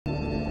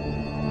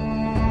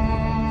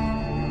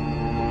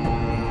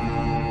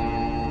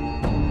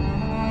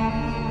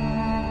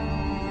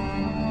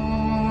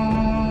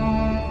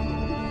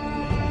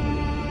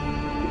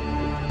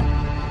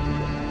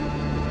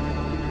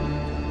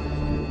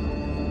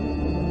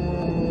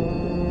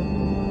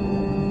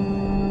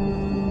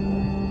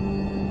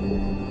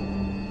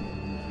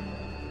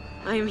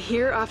I'm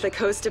here off the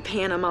coast of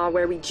Panama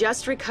where we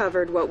just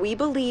recovered what we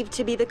believe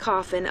to be the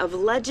coffin of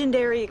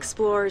legendary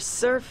explorer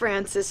Sir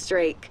Francis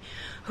Drake,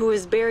 who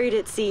was buried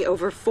at sea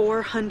over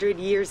 400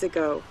 years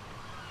ago.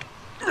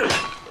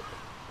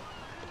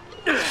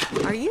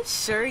 Are you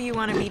sure you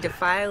want to be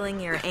defiling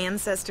your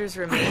ancestors'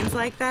 remains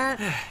like that?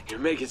 You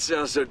make it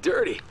sound so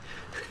dirty.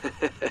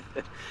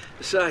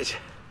 Besides,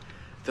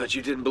 thought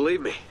you didn't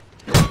believe me.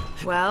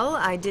 Well,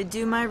 I did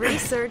do my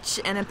research,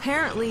 and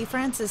apparently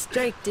Francis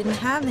Drake didn't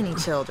have any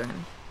children.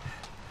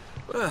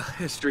 Well,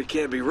 history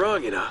can't be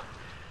wrong, you know.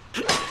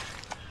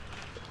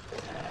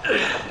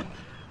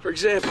 For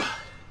example,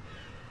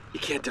 you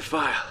can't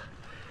defile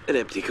an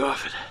empty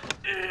coffin.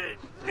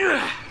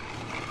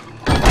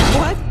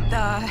 What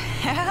the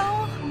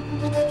hell?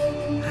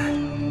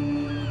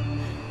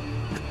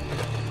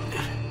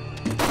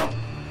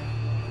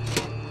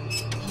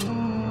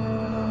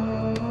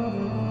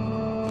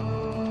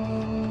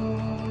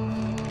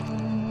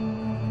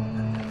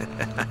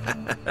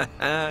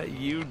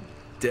 You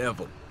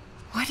devil.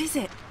 What is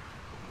it?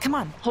 Come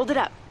on, hold it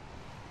up.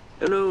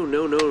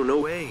 No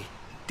way.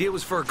 Deal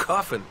was for a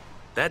coffin.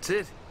 That's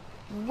it.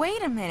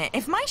 Wait a minute.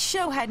 If my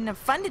show hadn't have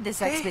funded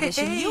this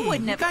expedition, you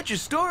wouldn't have... You got your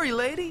story,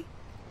 lady.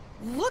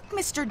 Look,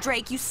 Mr.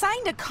 Drake, you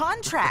signed a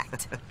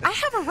contract. I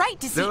have a right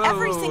to see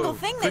every single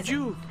thing that... Could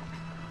you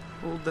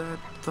hold that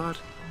thought?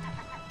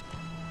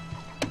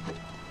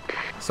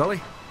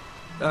 Sully,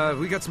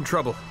 we got some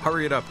trouble.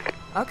 Hurry it up.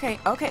 Okay.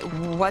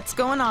 What's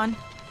going on?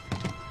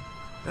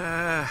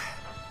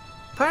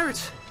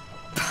 Pirates.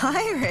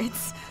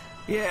 Pirates?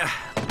 Yeah,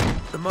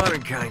 the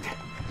modern kind.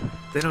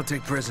 They don't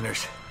take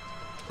prisoners.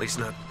 At least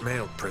not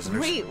male prisoners.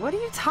 Wait, what are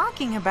you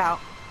talking about?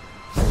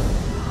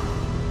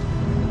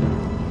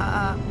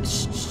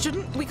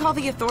 Shouldn't we call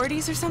the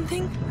authorities or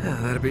something? Yeah,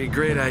 that'd be a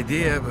great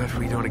idea, but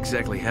we don't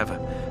exactly have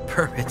a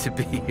permit to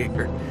be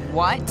here.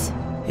 What?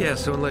 Yeah,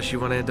 so unless you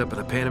want to end up in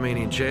a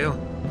Panamanian jail,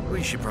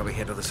 we should probably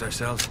handle this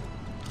ourselves.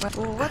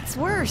 Well, what's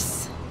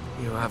worse?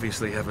 You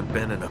obviously haven't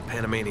been in a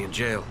Panamanian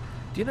jail.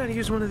 Do you know how to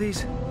use one of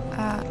these?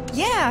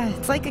 Yeah,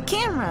 it's like a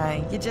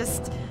camera. You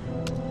just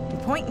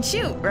point and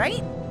shoot,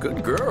 right?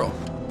 Good girl.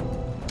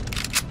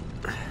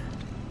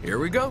 Here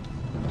we go.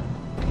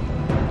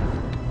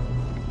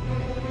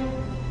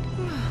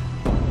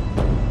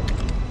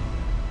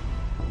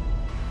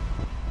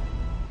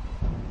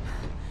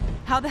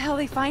 How the hell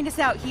they find us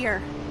out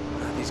here?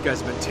 These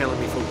guys have been tailing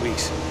me for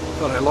weeks.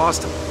 Thought I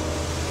lost them.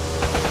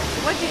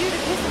 What'd you do to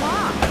piss them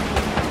off?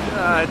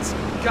 It's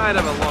kind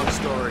of a long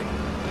story.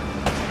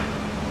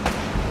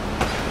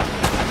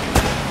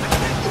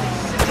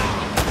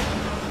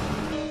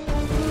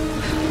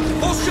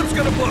 Whole ship's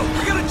gonna blow!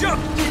 We gotta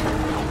jump!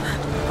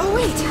 Oh,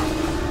 wait!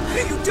 What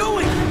are you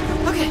doing?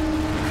 Okay.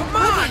 Come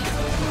on!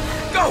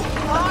 Go!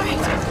 All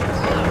right.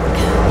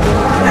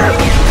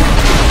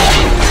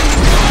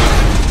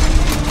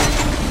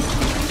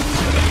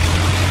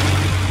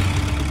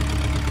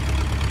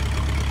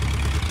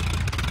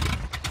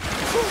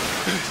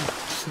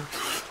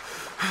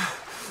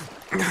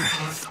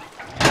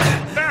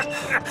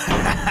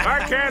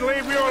 I can't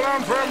leave you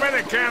alone for a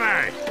minute, can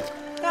I?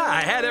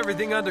 I had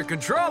everything under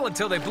control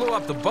until they blew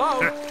up the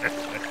boat.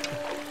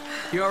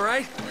 You all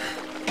right?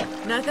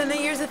 Nothing that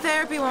years of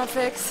therapy won't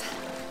fix.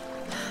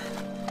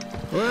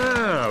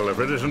 Well, if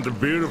it isn't the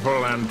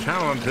beautiful and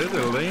talented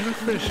Elena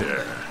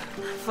Fisher.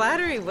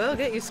 Flattery will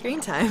get you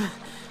screen time.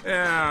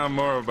 Yeah, I'm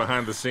more of a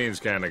behind-the-scenes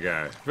kind of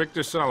guy.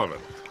 Victor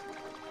Sullivan.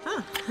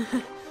 Huh.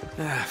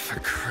 For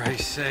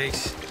Christ's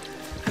sakes.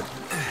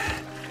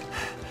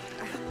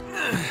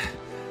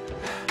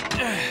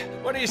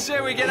 What do you say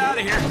we get out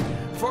of here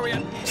before we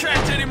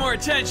attract any more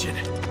attention?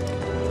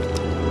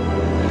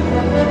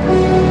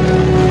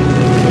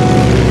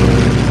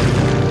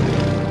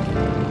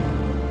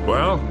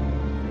 Well?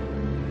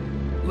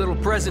 Little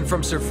present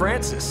from Sir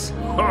Francis.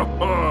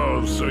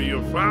 Oh, so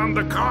you found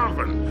the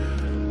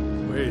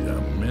coffin. Wait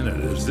a minute,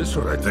 is this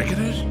what I think it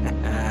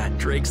is?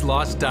 Drake's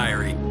lost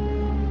diary.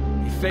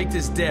 He faked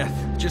his death,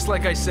 just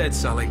like I said,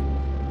 Sully.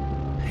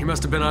 He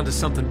must have been onto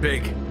something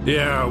big.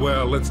 Yeah,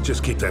 well, let's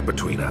just keep that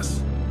between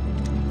us.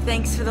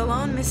 Thanks for the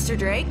loan, Mr.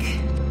 Drake.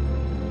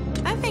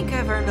 I think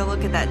I've earned a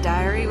look at that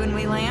diary when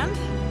we land.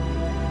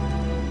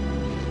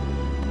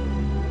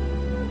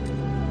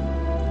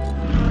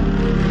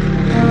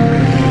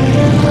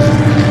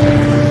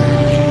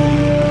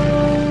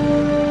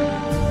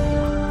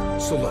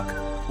 So look,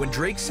 when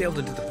Drake sailed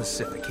into the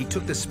Pacific, he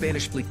took the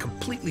Spanish fleet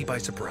completely by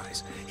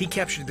surprise. He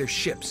captured their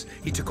ships,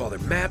 he took all their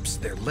maps,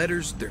 their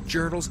letters, their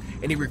journals,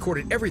 and he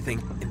recorded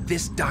everything in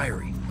this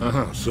diary.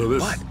 So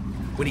this... But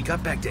when he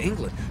got back to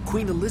England,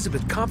 Queen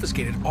Elizabeth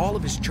confiscated all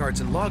of his charts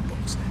and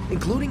logbooks,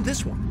 including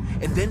this one,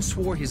 and then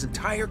swore his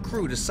entire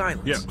crew to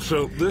silence. Yeah,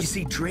 so this... You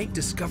see, Drake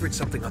discovered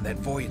something on that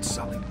voyage,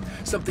 Sully.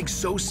 Something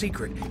so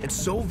secret and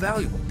so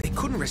valuable, they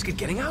couldn't risk it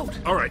getting out.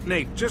 All right,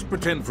 Nate, just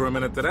pretend for a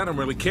minute that I don't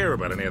really care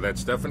about any of that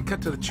stuff and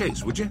cut to the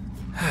chase, would you?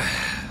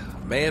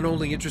 Man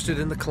only interested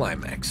in the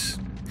climax.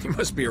 He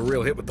must be a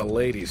real hit with the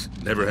ladies.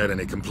 Never had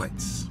any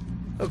complaints.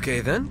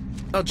 Okay, then.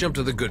 I'll jump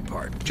to the good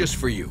part, just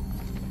for you.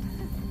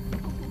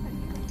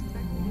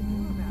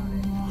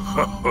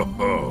 Ho, ho,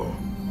 ho.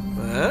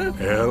 Huh?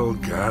 El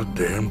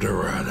goddamn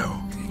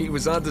Dorado. He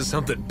was onto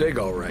something big,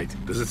 all right.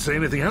 Does it say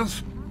anything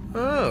else?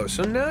 Oh,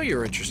 so now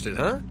you're interested,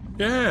 huh?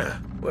 Yeah.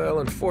 Well,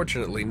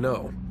 unfortunately,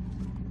 no.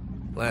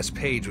 Last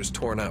page was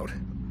torn out.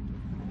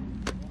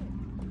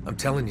 I'm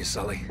telling you,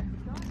 Sully.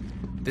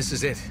 This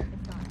is it.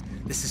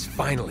 This is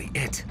finally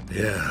it.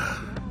 Yeah.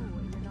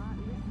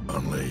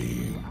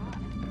 Only...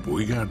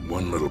 we got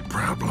one little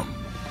problem.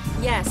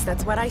 Yes,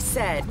 that's what I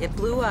said. It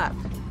blew up.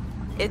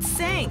 It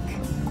sank.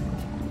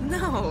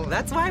 No,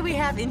 that's why we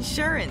have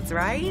insurance,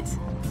 right?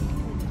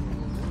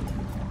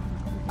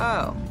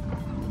 Oh.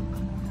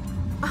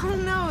 Oh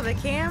no, the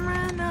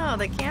camera? No,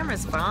 the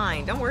camera's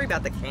fine. Don't worry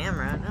about the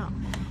camera, no.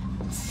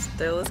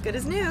 Still as good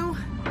as new.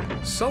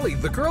 Sully,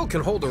 the girl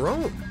can hold her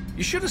own.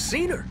 You should have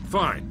seen her.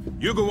 Fine.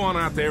 You go on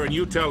out there and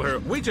you tell her,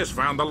 we just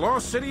found the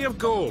lost city of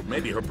gold.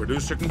 Maybe her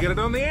producer can get it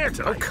on the air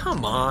tonight. Oh,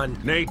 come on.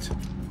 Nate,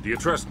 do you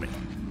trust me?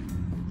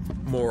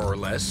 More or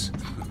less.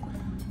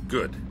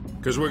 Good.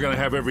 Because we're gonna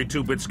have every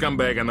two-bit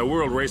scumbag in the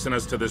world racing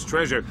us to this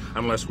treasure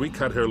unless we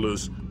cut her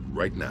loose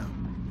right now.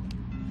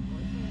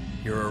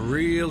 You're a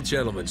real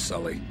gentleman,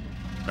 Sully.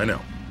 I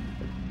know.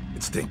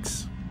 It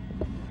stinks.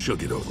 She'll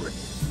get over it.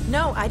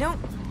 No, I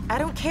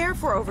don't care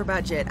for over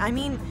budget. I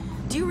mean,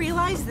 do you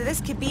realize that this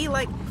could be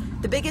like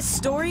the biggest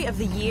story of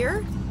the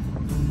year?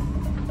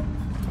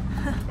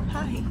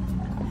 Hi.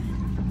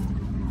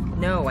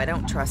 No, I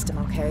don't trust him,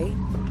 okay?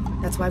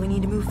 That's why we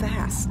need to move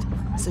fast.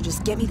 So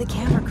just get me the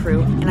camera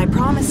crew, and I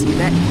promise you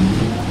that...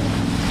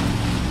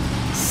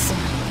 Son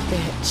of a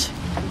bitch.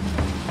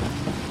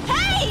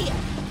 Hey!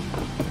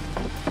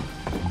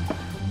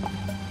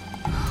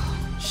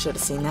 Should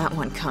have seen that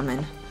one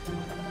coming.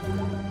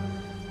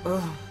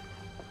 Ugh.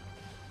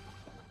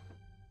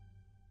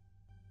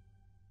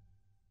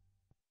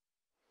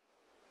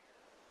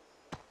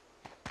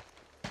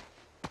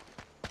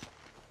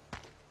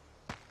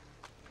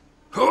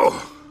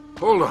 Oh,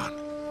 hold on.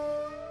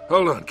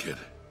 Hold on, kid.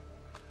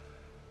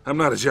 I'm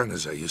not as young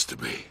as I used to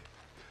be.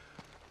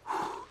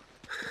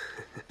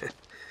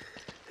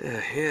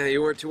 Yeah,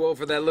 you weren't too old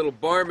for that little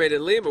barmaid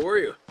in Lima, were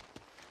you?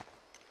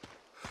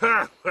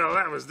 Ha! Well,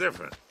 that was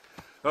different.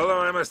 Although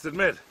I must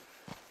admit,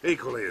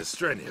 equally as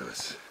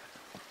strenuous.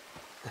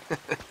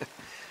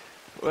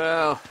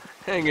 Well,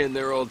 hang in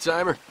there,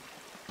 old-timer.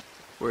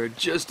 We're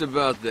just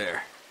about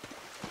there.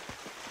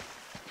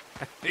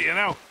 You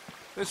know,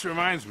 this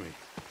reminds me.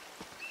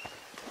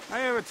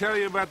 I ever tell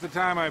you about the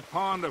time I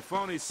pawned a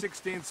phony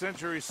 16th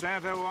century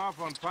Santo off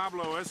on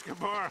Pablo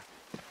Escobar?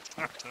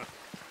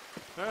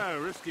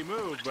 Risky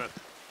move, but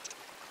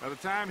by the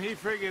time he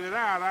figured it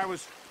out, I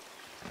was...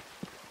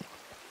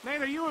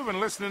 Nate, are you even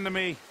listening to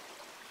me?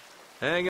 Hang